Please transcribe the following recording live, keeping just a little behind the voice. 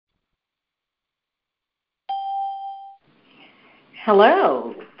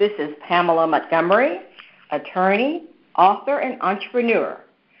Hello, this is Pamela Montgomery, attorney, author, and entrepreneur.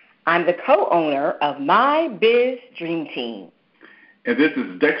 I'm the co-owner of My Biz Dream Team. And this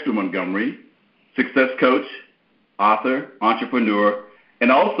is Dexter Montgomery, success coach, author, entrepreneur,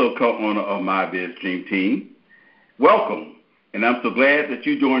 and also co-owner of My Biz Dream Team. Welcome, and I'm so glad that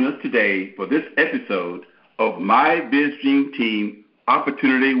you joined us today for this episode of My Biz Dream Team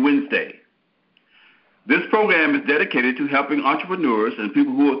Opportunity Wednesday. This program is dedicated to helping entrepreneurs and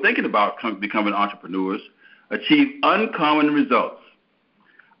people who are thinking about becoming entrepreneurs achieve uncommon results.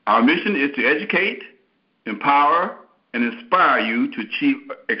 Our mission is to educate, empower, and inspire you to achieve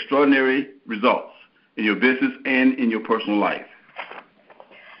extraordinary results in your business and in your personal life.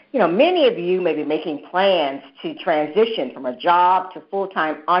 Many of you may be making plans to transition from a job to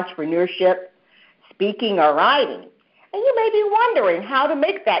full-time entrepreneurship, speaking, or writing. And you may be wondering how to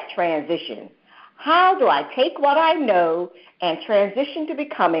make that transition. How do I take what I know and transition to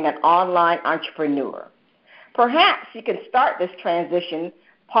becoming an online entrepreneur? Perhaps you can start this transition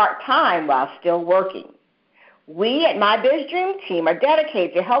part-time while still working. We at My Biz Dream Team are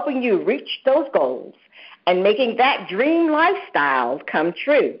dedicated to helping you reach those goals and making that dream lifestyle come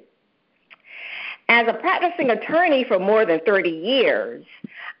true. As a practicing attorney for more than 30 years,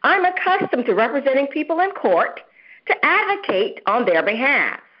 I'm accustomed to representing people in court to advocate on their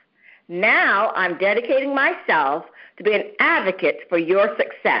behalf. Now I'm dedicating myself to be an advocate for your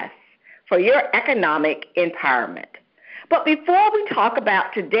success, for your economic empowerment. But before we talk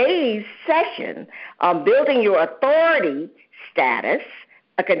about today's session on building your authority status,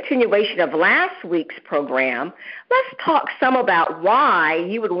 a continuation of last week's program, let's talk some about why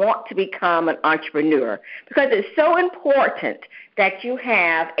you would want to become an entrepreneur, because it's so important that you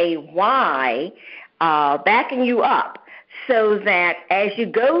have a why backing you up, so that as you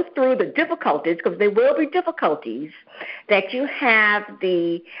go through the difficulties, because there will be difficulties, that you have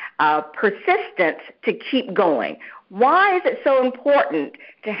the persistence to keep going. Why is it so important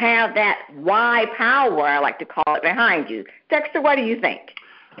to have that why power, I like to call it, behind you? Dexter, what do you think?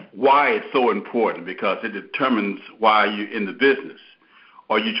 Why is so important? Because it determines why you're in the business.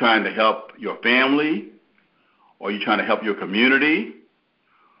 Are you trying to help your family? Are you trying to help your community?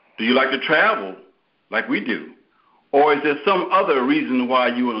 Do you like to travel like we do? Or is there some other reason why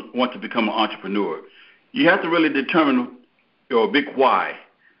you want to become an entrepreneur? You have to really determine your big why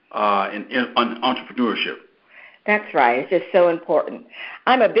in entrepreneurship. That's right. It's just so important.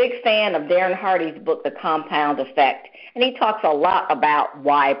 I'm a big fan of Darren Hardy's book, The Compound Effect, and he talks a lot about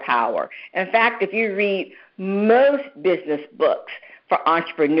why power. In fact, if you read most business books for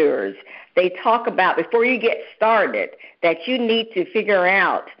entrepreneurs, they talk about, before you get started, that you need to figure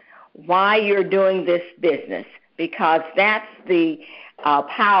out why you're doing this business, because that's the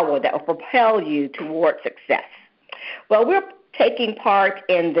power that will propel you toward success. Well, we're taking part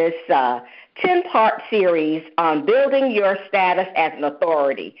in this 10-part series on building your status as an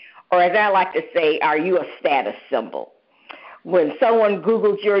authority, or as I like to say, are you a status symbol? When someone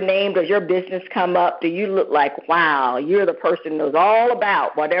Googles your name, does your business come up? Do you look like, wow, you're the person who knows all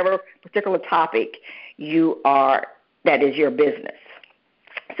about whatever particular topic that is your business?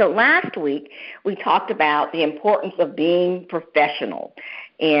 So last week, we talked about the importance of being professional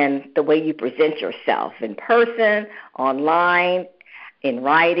in the way you present yourself in person, online, in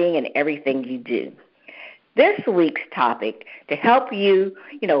writing, and everything you do. This week's topic, to help you,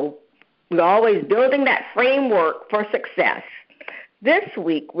 we're always building that framework for success. This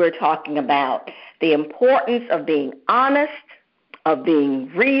week, we're talking about the importance of being honest, of being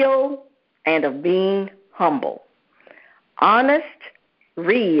real, and of being humble. Honest,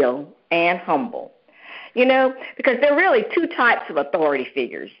 real, and humble. Because there are really two types of authority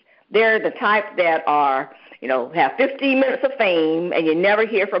figures. They're the type that are, have 15 minutes of fame and you never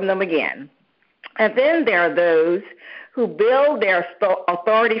hear from them again. And then there are those who build their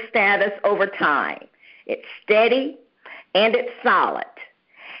authority status over time. It's steady and it's solid.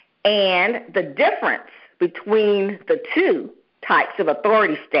 And the difference between the two types of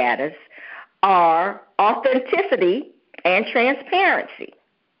authority status are authenticity and transparency.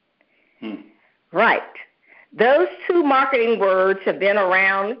 Right. Those two marketing words have been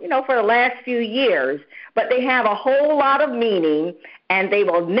around, for the last few years, but they have a whole lot of meaning, and they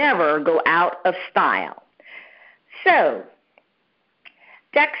will never go out of style. So,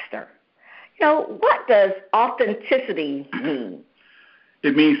 Dexter, what does authenticity mean?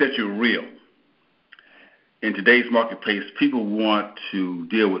 It means that you're real. In today's marketplace, people want to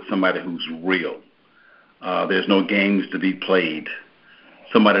deal with somebody who's real. There's no games to be played.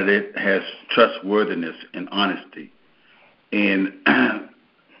 Somebody that has trustworthiness and honesty. And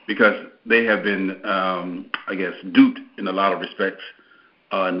because they have been, duped in a lot of respects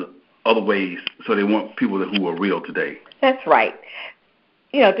in other ways. So they want people who are real today. That's right.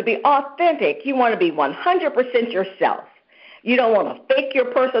 To be authentic, you want to be 100% yourself. You don't want to fake your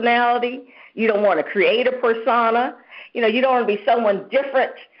personality. You don't want to create a persona. You don't want to be someone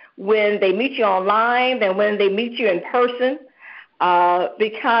different when they meet you online than when they meet you in person,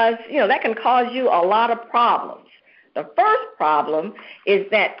 because, that can cause you a lot of problems. The first problem is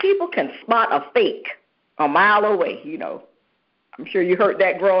that people can spot a fake a mile away. I'm sure you heard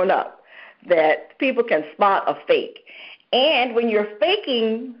that growing up, that people can spot a fake. And when you're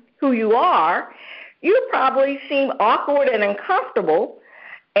faking who you are, you probably seem awkward and uncomfortable,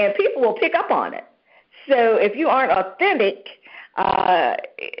 and people will pick up on it. So if you aren't authentic,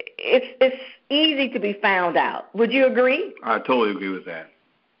 it's easy to be found out. Would you agree? I totally agree with that.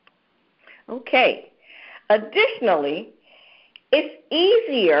 Okay. Additionally, it's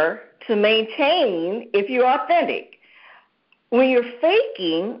easier to maintain if you're authentic. When you're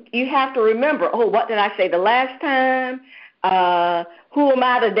faking, you have to remember, what did I say the last time? Who am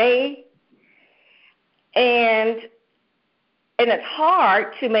I today? And it's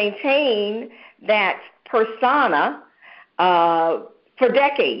hard to maintain that persona for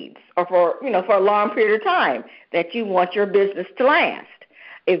decades or for a long period of time that you want your business to last.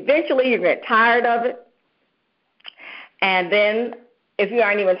 Eventually, you're going to get tired of it. And then if you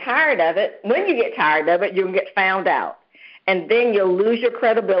aren't even tired of it, when you get tired of it, you'll get found out. And then you'll lose your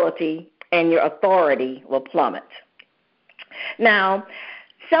credibility and your authority will plummet. Now,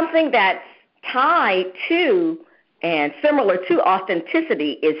 something that's tied to and similar to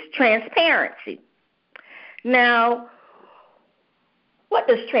authenticity is transparency. Now, what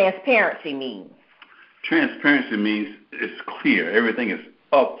does transparency mean? Transparency means it's clear. Everything is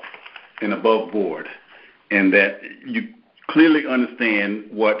up and above board, and that you clearly understand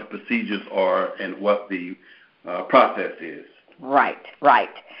what the procedures are and what the process is. Right.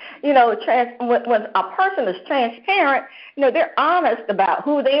 When a person is transparent, they're honest about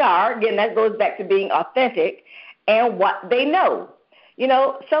who they are. Again, that goes back to being authentic and what they know.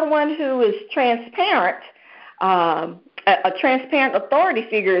 Someone who is transparent, a transparent authority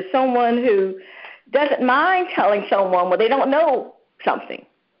figure is someone who doesn't mind telling someone when they don't know something.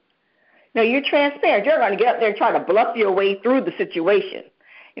 You're transparent. You're going to get up there and try to bluff your way through the situation.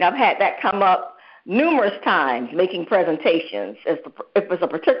 I've had that come up numerous times making presentations. If it's a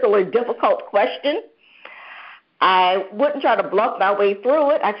particularly difficult question, I wouldn't try to bluff my way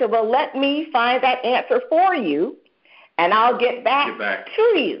through it. I said, well, let me find that answer for you, and I'll get back to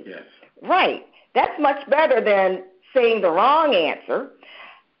you. Yes. Right. That's much better than saying the wrong answer.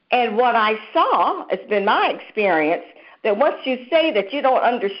 And what I saw, it's been my experience, that once you say that you don't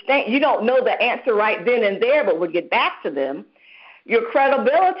understand, you don't know the answer right then and there, but we'll get back to them, your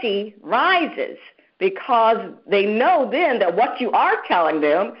credibility rises because they know then that what you are telling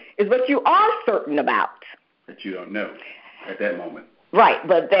them is what you are certain about. That you don't know at that moment. Right,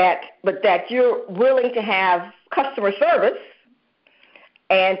 but that you're willing to have customer service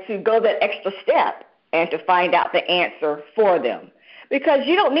and to go that extra step and to find out the answer for them. Because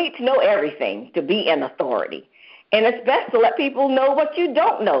you don't need to know everything to be an authority. And it's best to let people know what you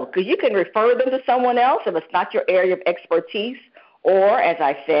don't know, because you can refer them to someone else if it's not your area of expertise, or, as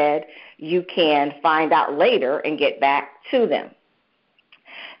I said, you can find out later and get back to them.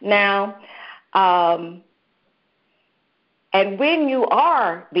 Now, and when you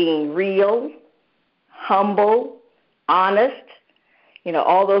are being real, humble, honest,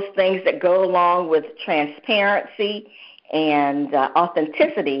 all those things that go along with transparency and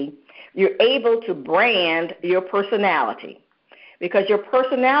authenticity, you're able to brand your personality, because your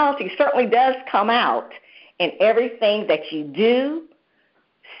personality certainly does come out in everything that you do,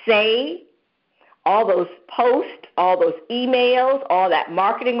 say, all those posts, all those emails, all that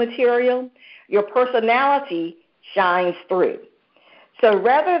marketing material. Your personality shines through. So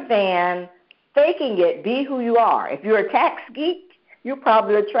rather than faking it, be who you are. If you're a tax geek, you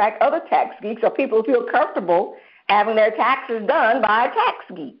probably attract other tax geeks or people who feel comfortable having their taxes done by a tax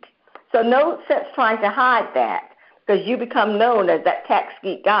geek. So no sense trying to hide that, because you become known as that tax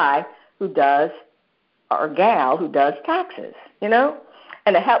geek guy who does, or gal who does taxes,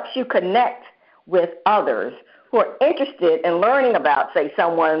 And it helps you connect with others who are interested in learning about, say,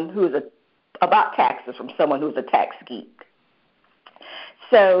 someone who's about taxes from someone who's a tax geek.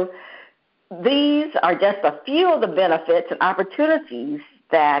 So these are just a few of the benefits and opportunities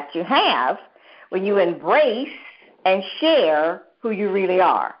that you have when you embrace and share who you really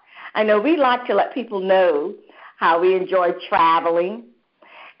are. I know we like to let people know how we enjoy traveling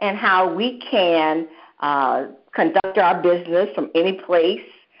and how we can conduct our business from any place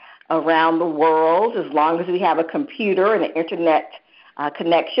around the world as long as we have a computer and an internet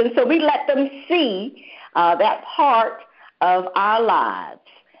connection. So we let them see that part of our lives,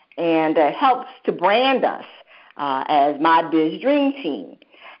 and it helps to brand us as My Biz Dream Team.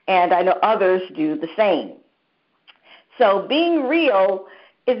 And I know others do the same. So being real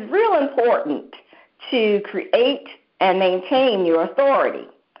is real important to create and maintain your authority.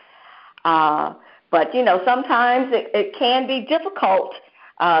 But, sometimes it can be difficult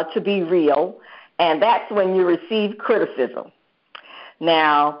to be real, and that's when you receive criticism.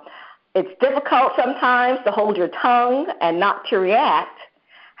 Now, it's difficult sometimes to hold your tongue and not to react.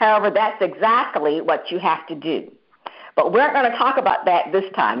 However, that's exactly what you have to do. But we're not going to talk about that this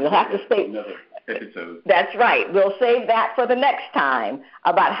time. You'll have to stay. Another episode. That's right. We'll save that for the next time,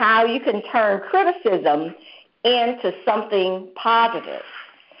 about how you can turn criticism into something positive.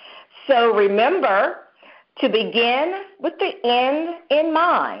 So remember to begin with the end in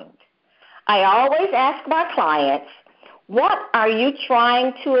mind. I always ask my clients, what are you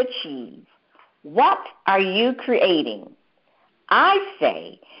trying to achieve? What are you creating? I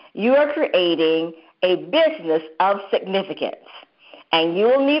say you are creating a business of significance, and you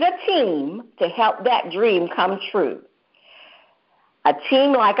will need a team to help that dream come true. A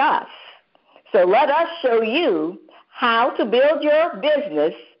team like us. So let us show you how to build your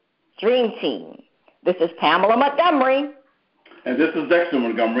business dream team. This is Pamela Montgomery. And this is Dexter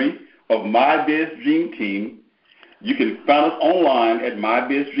Montgomery of My Biz Dream Team. You can find us online at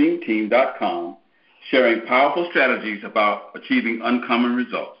mybizdreamteam.com, sharing powerful strategies about achieving uncommon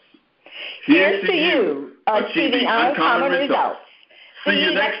results. Here's to you, achieving uncommon results. See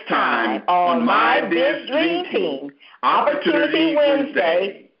you next time on My Biz Dream Team, Opportunity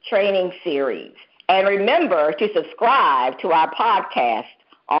Wednesday training series. And remember to subscribe to our podcast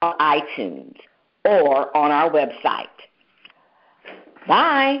on iTunes or on our website.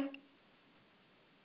 Bye.